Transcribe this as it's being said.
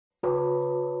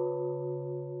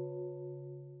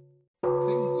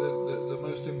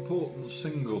important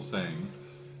single thing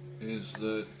is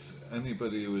that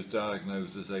anybody who is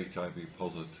diagnosed as HIV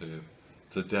positive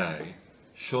today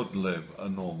should live a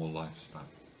normal lifespan.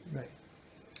 Right.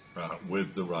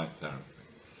 With the right therapy.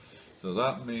 So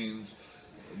that means,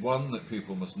 one, that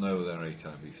people must know their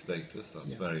HIV status,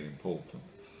 that's very important.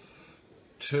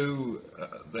 Two,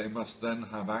 they must then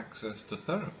have access to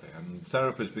therapy, and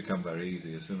therapies become very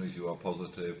easy. As soon as you are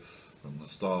positive from the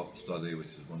START study, which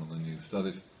is one of the new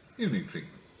studies, you need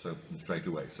treatment, so straight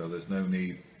away. So there's no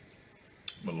need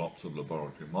for lots of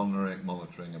laboratory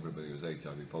monitoring. Everybody who's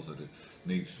HIV positive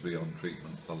needs to be on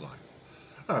treatment for life.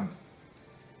 And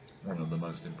one of the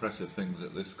most impressive things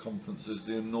at this conference is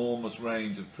the enormous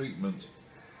range of treatments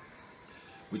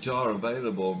which are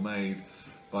available, made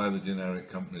by the generic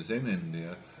companies in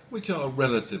India, which are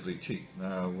relatively cheap.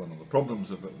 Now, one of the problems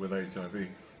with HIV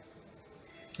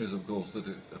is, of course, that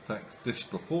it affects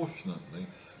disproportionately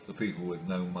the people with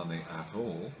no money at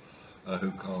all,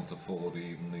 who can't afford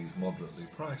even these moderately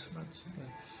priced medicines.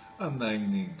 And they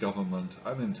need government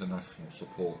and international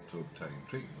support to obtain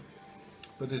treatment.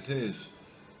 But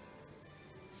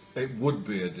it would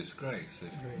be a disgrace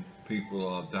if people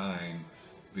are dying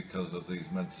because of these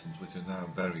medicines, which are now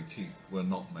very cheap, were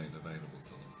not made available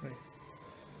to them.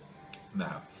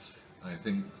 Now, I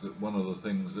think that one of the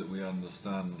things that we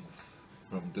understand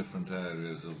from different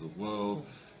areas of the world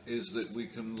is that we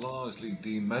can largely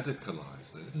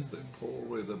de-medicalise this, that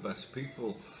probably the best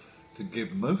people to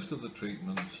give most of the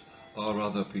treatments are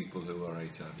other people who are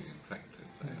HIV infected.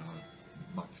 They are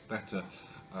much better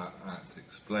at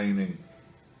explaining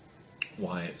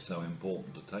why it's so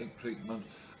important to take treatment,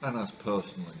 and as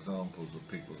personal examples of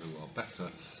people who are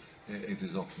better, it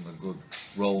is often a good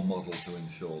role model to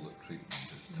ensure that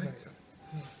treatment is taken.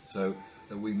 So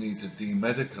we need to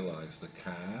de-medicalise the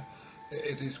care.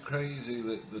 It is crazy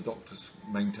that the doctors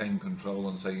maintain control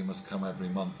and say you must come every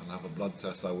month and have a blood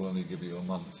test, I will only give you a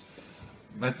month's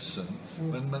medicine,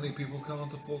 when many people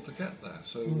can't afford to get there.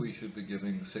 So we should be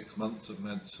giving 6 months of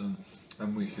medicine,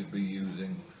 and we should be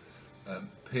using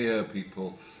peer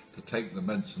people to take the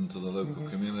medicine to the local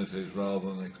communities,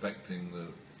 rather than expecting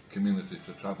the communities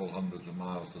to travel hundreds of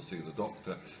miles to see the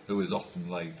doctor, who is often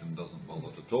late and doesn't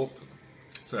bother to talk to them.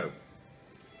 So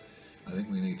I think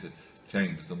we need to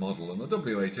change the model, and the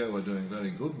WHO are doing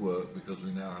very good work, because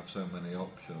we now have so many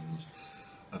options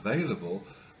available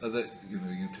that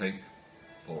you take,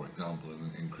 for example,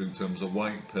 in crude terms, a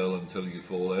white pill until you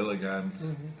fall ill again.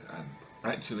 And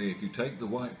actually, if you take the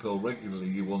white pill regularly,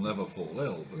 you will never fall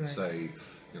ill. But say,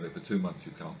 for 2 months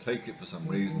you can't take it for some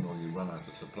reason, or you run out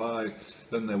of supply,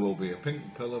 then there will be a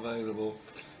pink pill available,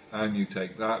 and you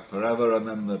take that forever, and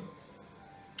then you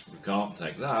can't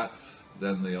take that,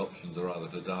 then the options are either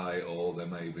to die, or there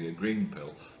may be a green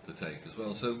pill to take as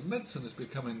well. So medicine is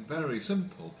becoming very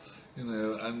simple,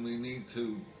 and we need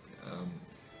to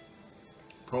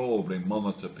probably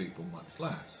monitor people much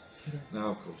less.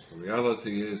 Now, of course, the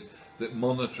reality is that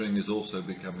monitoring is also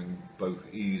becoming both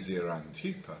easier and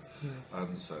cheaper.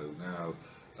 And so now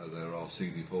there are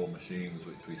CD4 machines,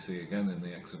 which we see again in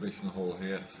the exhibition hall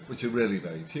here, which are really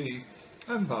very cheap,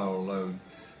 and viral load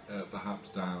perhaps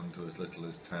down to as little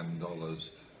as $10,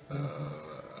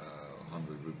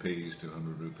 100 rupees,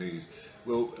 200 rupees,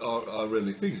 are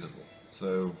really feasible.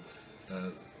 So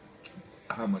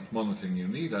how much monitoring you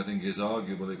need, I think, is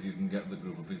arguable if you can get the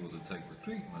group of people to take the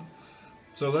treatment.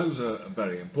 So those are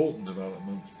very important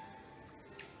developments.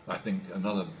 I think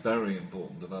another very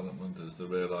important development is the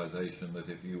realization that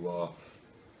if you are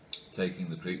taking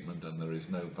the treatment and there is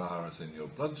no virus in your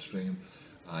bloodstream,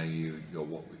 i.e. you're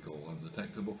what we call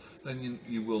undetectable, then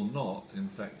you will not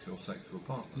infect your sexual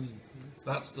partners.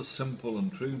 That's the simple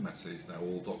and true message. Now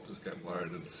all doctors get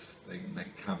worried and they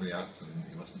make caveats, and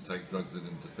you mustn't take drugs that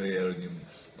interfere, and you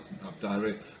mustn't have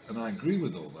diarrhea, and I agree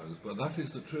with all those, but that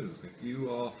is the truth. If you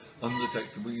are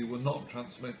undetectable, you will not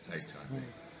transmit HIV.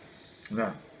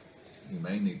 Now, you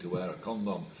may need to wear a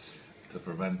condom to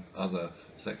prevent other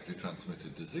sexually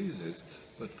transmitted diseases,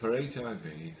 but for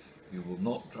HIV, you will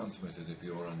not transmit it if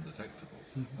you are undetectable.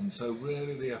 And so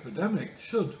really the epidemic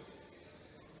should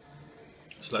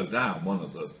slow down. One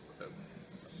of the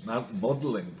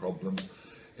modelling problems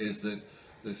is that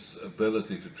this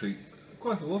ability to treat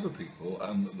quite a lot of people,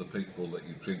 and the people that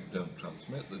you treat don't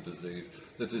transmit the disease,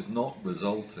 that has not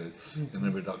resulted in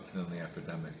a reduction in the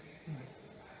epidemic.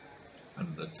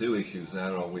 And the two issues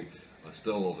there are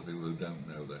still a lot of people who don't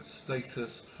know their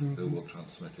status, who will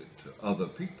transmit it to other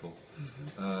people,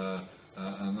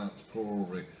 and that's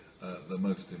probably the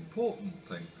most important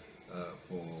thing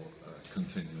for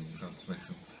continuing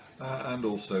transmission. And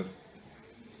also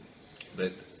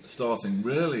that starting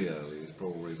really early is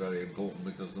probably very important,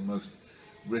 because the most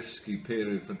risky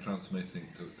period for transmitting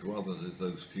to others is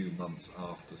those few months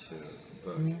after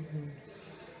seroconversion.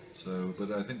 So,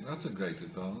 but I think that's a great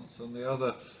advance. And the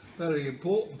other very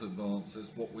important advance is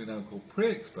what we now call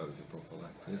pre-exposure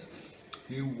prophylaxis. If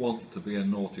you want to be a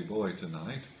naughty boy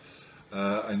tonight,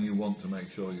 and you want to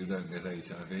make sure you don't get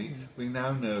HIV, we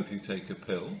now know if you take a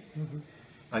pill,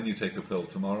 and you take a pill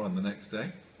tomorrow and the next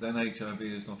day, then HIV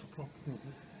is not a problem.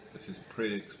 This is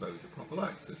pre-exposure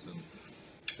prophylaxis,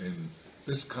 and in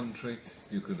this country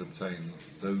you could obtain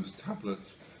those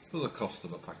tablets for the cost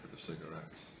of a packet of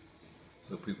cigarettes.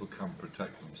 So people can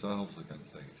protect themselves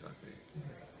against HIV.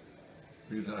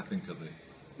 These, I think, are the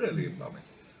really, there are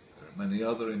many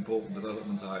other important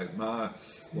developments. I admire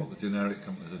what the generic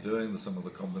companies are doing, some of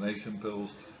the combination pills,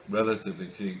 relatively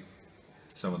cheap,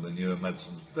 some of the newer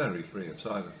medicines very free of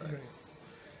side effects,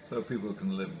 so people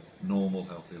can live normal,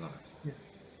 healthy lives.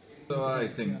 So I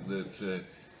think that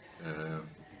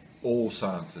all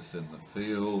scientists in the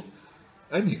field,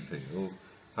 any field,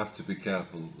 have to be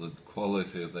careful that the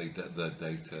quality of their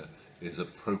data is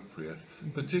appropriate,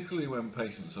 particularly when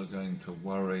patients are going to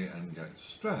worry and get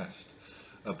stressed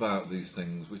about these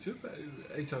things, which are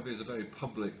HIV is a very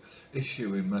public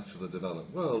issue in much of the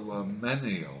developed world, where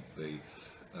many of the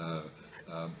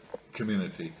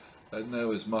community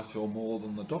know as much or more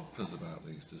than the doctors about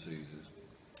these diseases.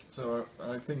 So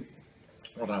I think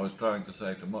what I was trying to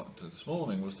say to this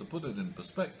morning was to put it in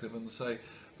perspective and say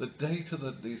the data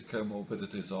that these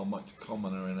comorbidities are much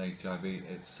commoner in HIV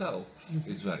itself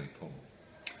is very poor.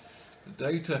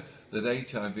 The data that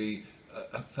HIV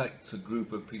affects a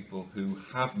group of people who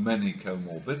have many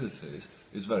comorbidities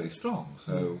is very strong.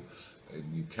 So in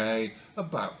the UK,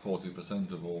 about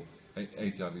 40% of all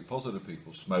HIV positive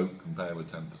people smoke compared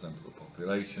with 10% of the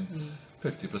population.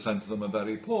 50% of them are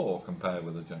very poor compared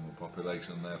with the general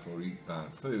population and therefore eat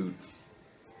bad food.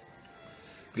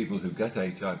 People who get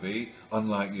HIV,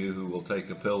 unlike you who will take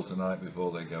a pill tonight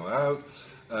before they go out,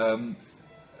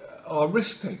 are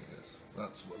risk takers.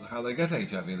 That's how they get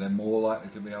HIV. They're more likely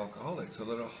to be alcoholics. So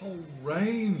there are a whole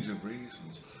range of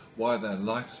reasons why their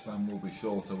lifespan will be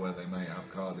shorter, where they may have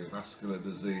cardiovascular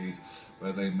disease,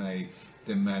 where they may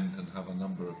dement and have a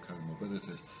number of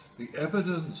comorbidities. The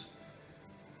evidence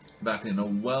that in a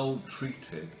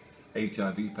well-treated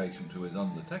HIV patient who is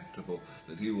undetectable,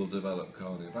 that he will develop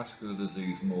cardiovascular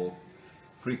disease more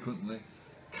frequently,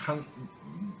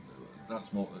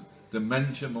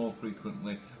 dementia more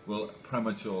frequently, will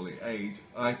prematurely age,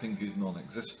 I think is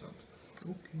non-existent.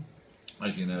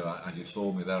 As you know, as you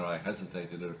saw me there, I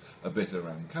hesitated a bit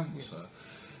around cancer.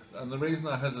 And the reason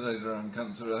I hesitated around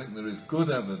cancer, I think there is good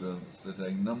evidence that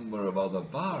a number of other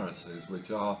viruses,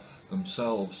 which are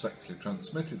themselves sexually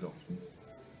transmitted often,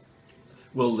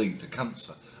 will lead to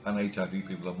cancer. And HIV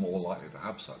people are more likely to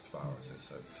have such viruses.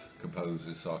 So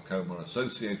Kaposi's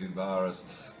sarcoma-associated virus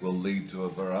will lead to a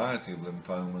variety of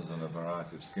lymphomas and a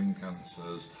variety of skin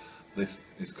cancers. This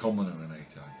is commoner in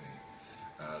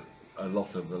HIV. A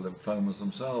lot of the lymphomas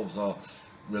themselves are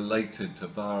related to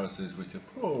viruses which are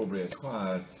probably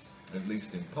acquired, at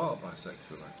least in part, by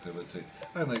sexual activity,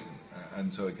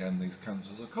 and so again these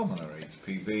cancers are commoner.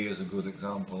 HPV is a good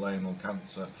example, anal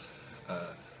cancer,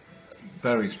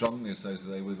 very strongly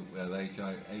associated with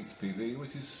HPV,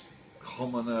 which is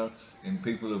commoner in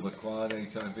people who've acquired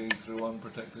HIV through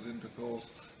unprotected intercourse,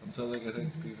 and so they get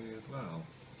HPV as well.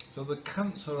 So the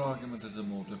cancer argument is a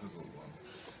more difficult one.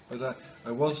 But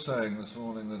I was saying this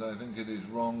morning that I think it is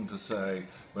wrong to say,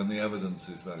 when the evidence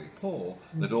is very poor,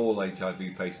 that all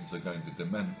HIV patients are going to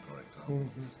dement, for example.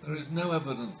 There is no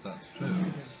evidence that's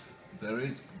true. There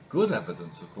is good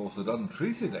evidence, of course, that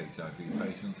untreated HIV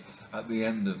patients at the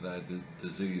end of their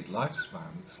disease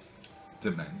lifespan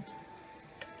dement.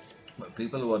 But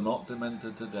people who are not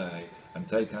demented today and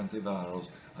take antivirals,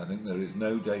 I think there is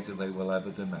no data they will ever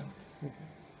dement.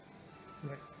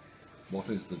 What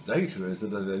is the data is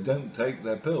that if they don't take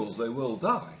their pills, they will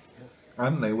die,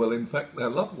 and they will infect their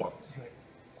loved ones.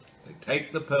 They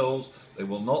take the pills, they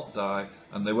will not die,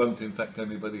 and they won't infect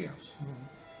anybody else.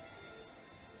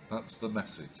 That's the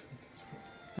message.